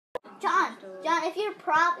John, if you're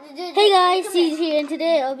Hey guys, C's here, and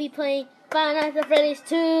today I'll be playing Five Nights at Freddy's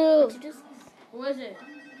 2. What is it?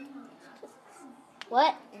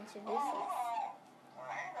 What? Introduce us.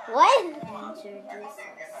 What? Introduce us.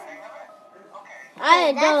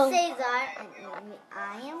 I That's don't. Cesar, and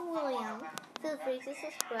I am William. Feel free to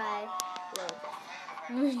subscribe.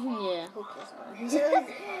 Yeah. Who cares?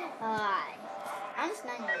 Alright. I'm just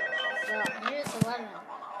 9 years old, so you're just 11.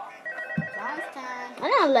 John's time. I'm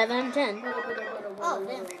not 11, I'm 10. Oh,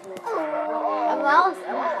 damn. Oh.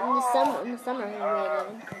 In the summer, I'll be 11.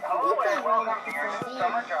 We played Roblox before,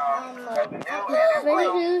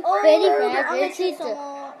 Freddy Fazbear, Pizza.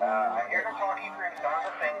 I'm here to talk you through some of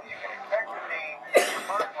the things you can expect to see in your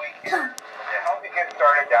first week here to help you get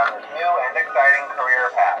started down this new and exciting career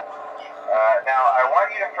path. Now, I want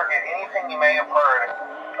you to forget anything you may have heard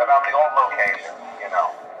about the old location.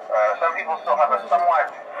 Some people still have a somewhat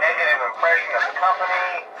negative impression of the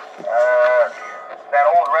company. That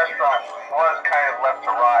old restaurant was kind of left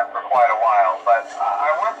to rot for quite a while, but I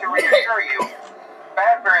want to reassure you,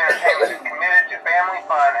 Fazbear Entertainment is committed to family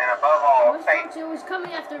fun and above all, safety. It was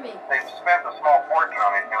coming after me. They've spent a small fortune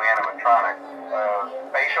on these new animatronics.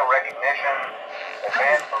 Facial recognition,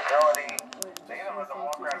 advanced mobility. They even let them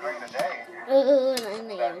walk around during the day. This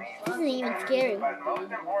isn't even scary. But most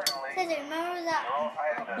importantly, Cause remember that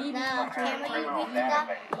camera you got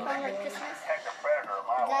from like Christmas? protect a predator a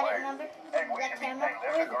mile Got it, away. remember? Hey, we That should be camera? safe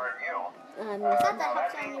there to guard you. I thought that Now,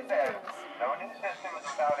 helps that on your being said, videos. no new system is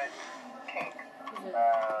without its kinks.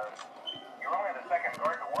 You're only the second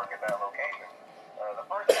guard to work at that location. The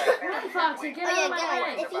first guy Foxy, get out of my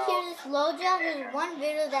guys, way. if you hear this loja, there's one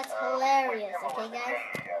video that's hilarious, okay guys?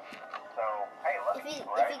 So, hey, look, If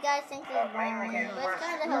you guys think it's boring, but it's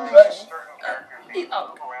kind of certain hilarious. characters seem to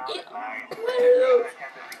move around at night. What are those?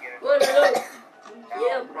 Attempted to get What are those?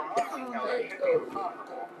 Now, from what we know, it should be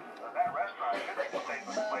impossible. That restaurant should be the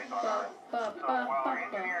safest place on earth. So while our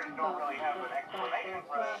engineers don't really have an explanation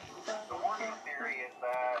for this, the working theory is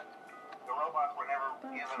that the robots were never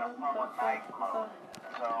given a proper night mode.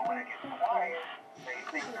 So when it gets quiet, they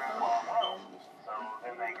think they're in the wrong room. So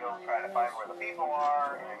then they go try to find where the people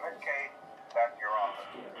are, and in this case, that's your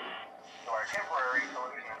office. So our temporary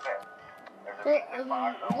solution is this. There's a pizza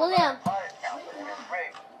box William. on the prize counter, and it's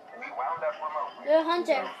rigged to be wound up remotely. You're a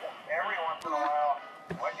hunter. Every once in a while,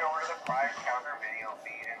 switch over to the prize counter video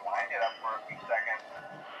feed and wind it up for a few seconds.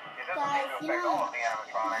 It doesn't seem to affect all of the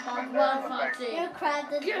animatronics, but it does affect Your crab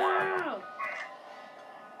does Get out!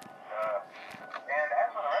 and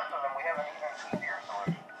as for the rest of them, we have an even easier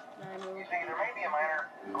solution. You see, there may be a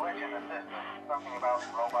minor glitch in the system, something about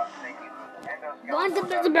robots taking the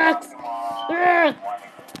endoskeleton box.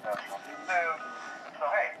 So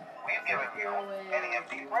hey, we've given you an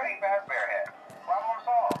empty Freddy Fazbear head. Problem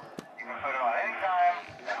solved. You can put it on any time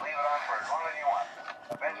and leave it on for as long as you want.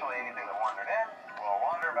 Eventually, anything that wandered in will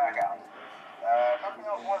wander back out. Something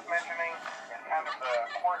else worth mentioning is kind of the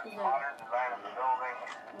quirky modern design of the building.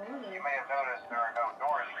 You may have noticed there are no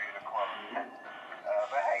doors for you to close.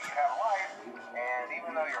 But hey, you have light, and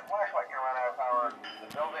even though your flashlight can run out of power, the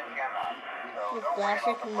building cannot. So don't worry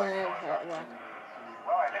about the flashlight.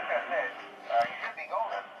 Well, I think that's it. You should be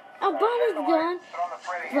golden. Oh, Bonnie's gone. Put on the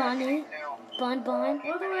Freddy Bonnie. Bon.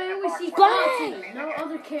 By the way, I always see Foxy. No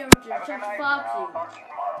other characters, Have a good just night, and Foxy. I'll talk to you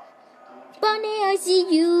tomorrow. Bonnie, I see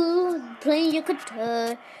you playing your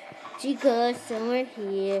guitar. Chica, somewhere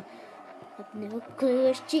here. I've no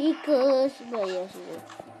clue, chicas. But yeah,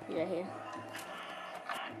 she's right here.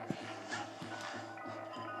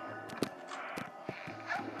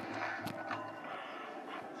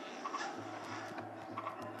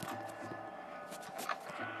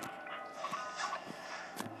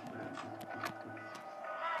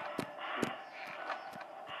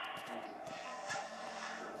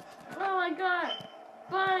 Oh my god!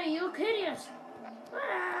 Bonnie, you look hideous!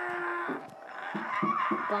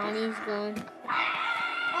 Bonnie's gone. Oh,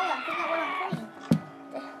 I forgot what I'm playing.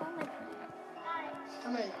 The hell am I playing?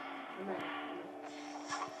 I'm ready.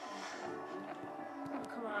 Oh,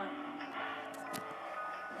 come on.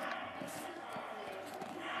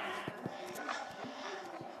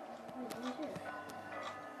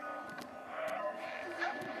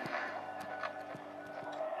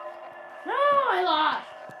 No, I lost!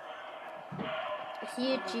 I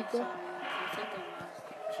see you, Chica.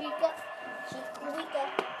 Chica.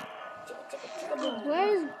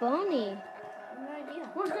 Where's Bonnie? No idea.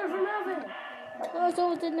 Where's good for nothing? Oh, it's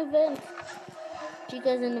always in the vent.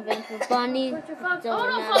 Chica's in the vent with Bonnie. Where's your Foxy? Don't Oh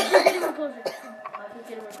no, know. Foxy, get him closer. Foxy,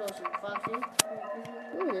 get him closer. Foxy.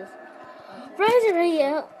 Who is this? Freddy's right here.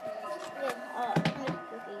 Yeah,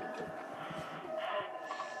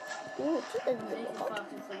 Ooh, Chica's in the Thank you, vent. Foxy,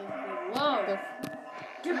 for this video.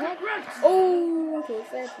 correct. Oh, okay,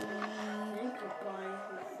 Freddy. Thank you,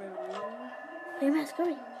 Freddy. Hey, mask,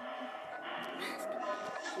 hurry.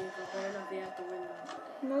 Jacob, better not be at the window.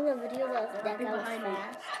 No, the video was There that are guy was people behind me.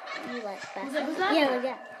 fast. You like fast. Who's that? Yeah, like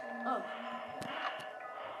that. Oh.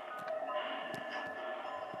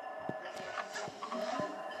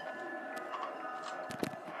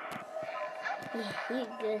 Yeah,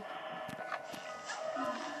 he's good.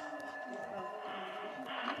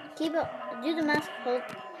 Keep it. Do the mask.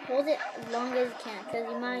 Hold it as long as you can, because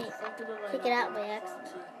you might take it out by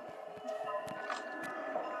accident.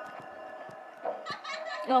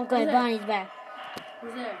 Oh, good. Who's Bonnie's back.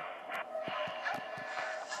 Who's there?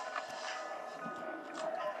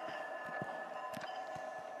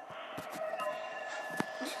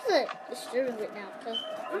 This is like disturbing right now, because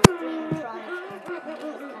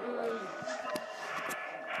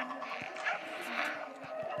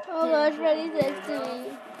oh gosh, Freddy's next to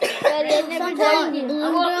me. Freddy, I never told you. Blue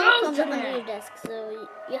girl comes up under your desk, so you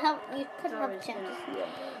could have a chance to see it.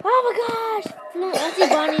 Oh my gosh! No, I see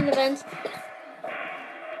Bonnie in the vents.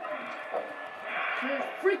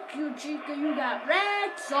 Freak you, Chica, you got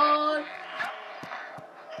red son.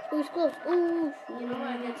 Ooh, it's close. Ooh. You know when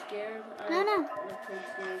I get scared? No. I get scared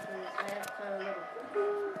because I have kind of little.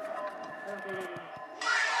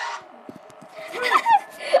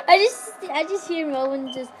 I just hear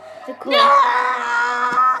Rowan just the call. No!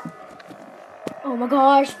 Oh my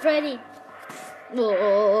gosh, Freddy!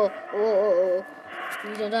 Oh.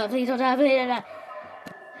 Please don't die, please don't die, please don't die.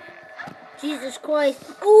 Jesus Christ.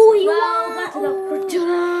 Oh, you that's enough for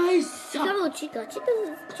tonight. Careful, Chica.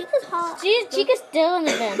 Chica's hot. Chica's still in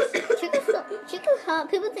the vents. Chica's hot.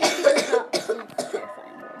 People think Chica's hot. It's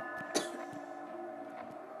terrifying, bro.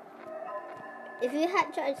 If you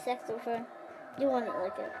had tried sex with her, you wouldn't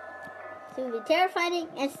like it. She would be terrifying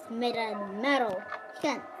and it's made out of metal. You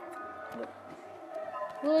can't.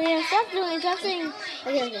 William, stop saying.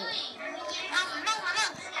 Okay.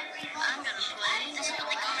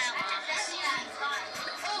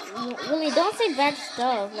 Willie, don't say bad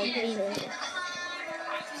stuff like this.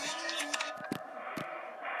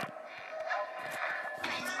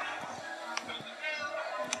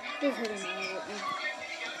 This hurting me right now.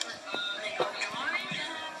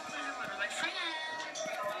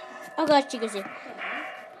 Oh gosh, Chica's here.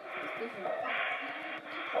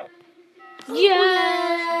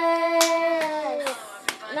 Yes!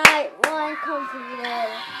 Night 1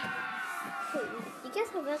 completed. You guys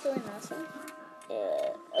have that doing awesome?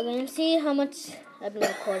 Okay, let's see how much I've been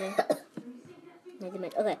recording.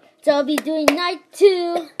 Okay, so I'll be doing night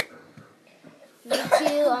 2. Night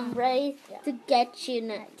 2, I'm ready to get you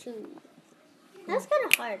night 2. That's kind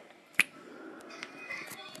of hard.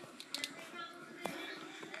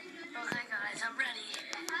 Okay guys, I'm ready.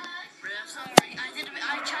 I'm sorry, I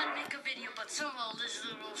tried to make a video, but someone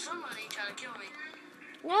tried to kill me.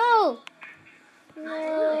 No!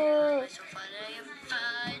 No.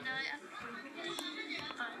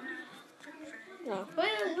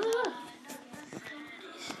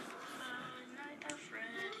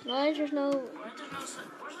 Why is there no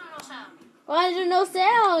sound? Why is there no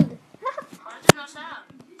sound?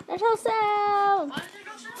 There's no sound.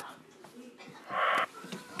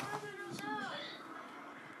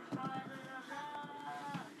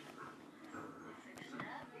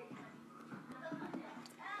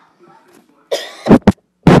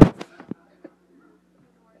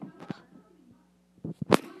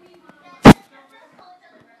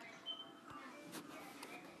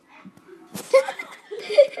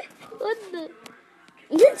 What the?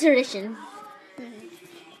 Good tradition.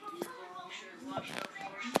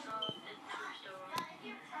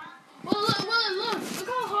 Well, look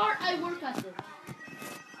how hard I work at this.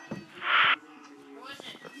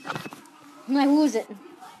 Like, who is it?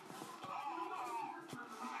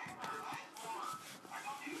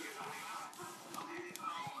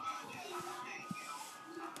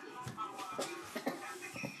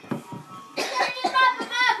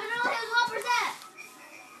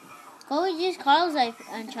 Go use Carl's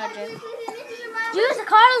charger. Use the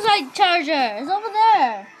Carl's charger. It's over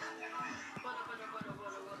there.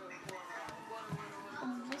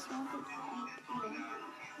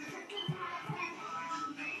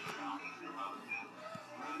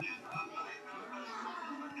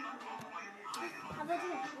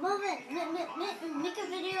 Move it. Make a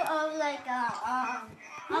video of like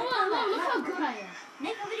Look how good I am.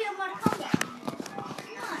 Make a video of Mortal Kombat.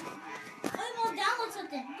 Come on. We'll download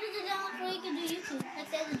something. There's a download where you can do YouTube. Like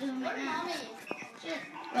they're doing right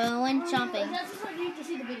now. When shopping. That's what you need to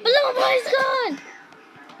see the video. But look, boy's gone.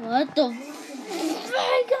 What the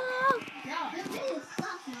frick? No, this video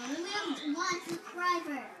sucks, man. We have 1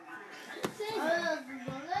 subscriber.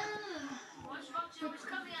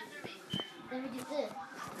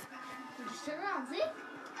 on, see?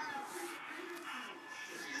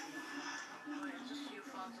 Just a few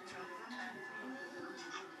Foxy come.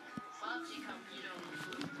 Foxy come, you know.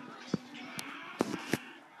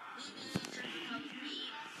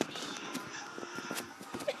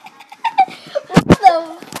 What the?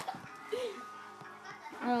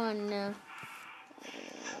 Oh no.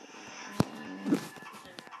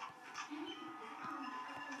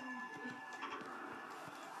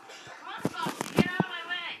 Come on, Foxy, get out of my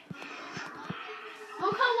way.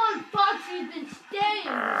 Look how long Foxy's been staying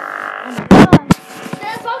here. Oh my god.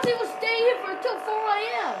 That Foxy was staying here for until 4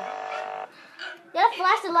 a.m. Gotta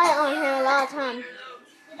flash the light on him a lot of times.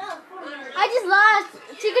 I just lost.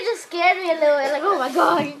 Chica just scared me a little bit. Like, oh my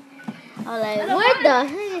god. I was like, where the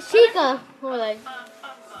heck is Chica? I was like,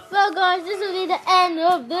 well, guys, this will be the end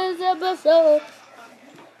of this episode.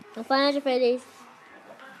 The Financial Freddy's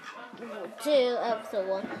 2, episode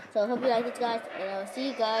 1. So, I hope you liked it, guys. And I'll see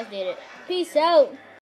you guys later. Peace out.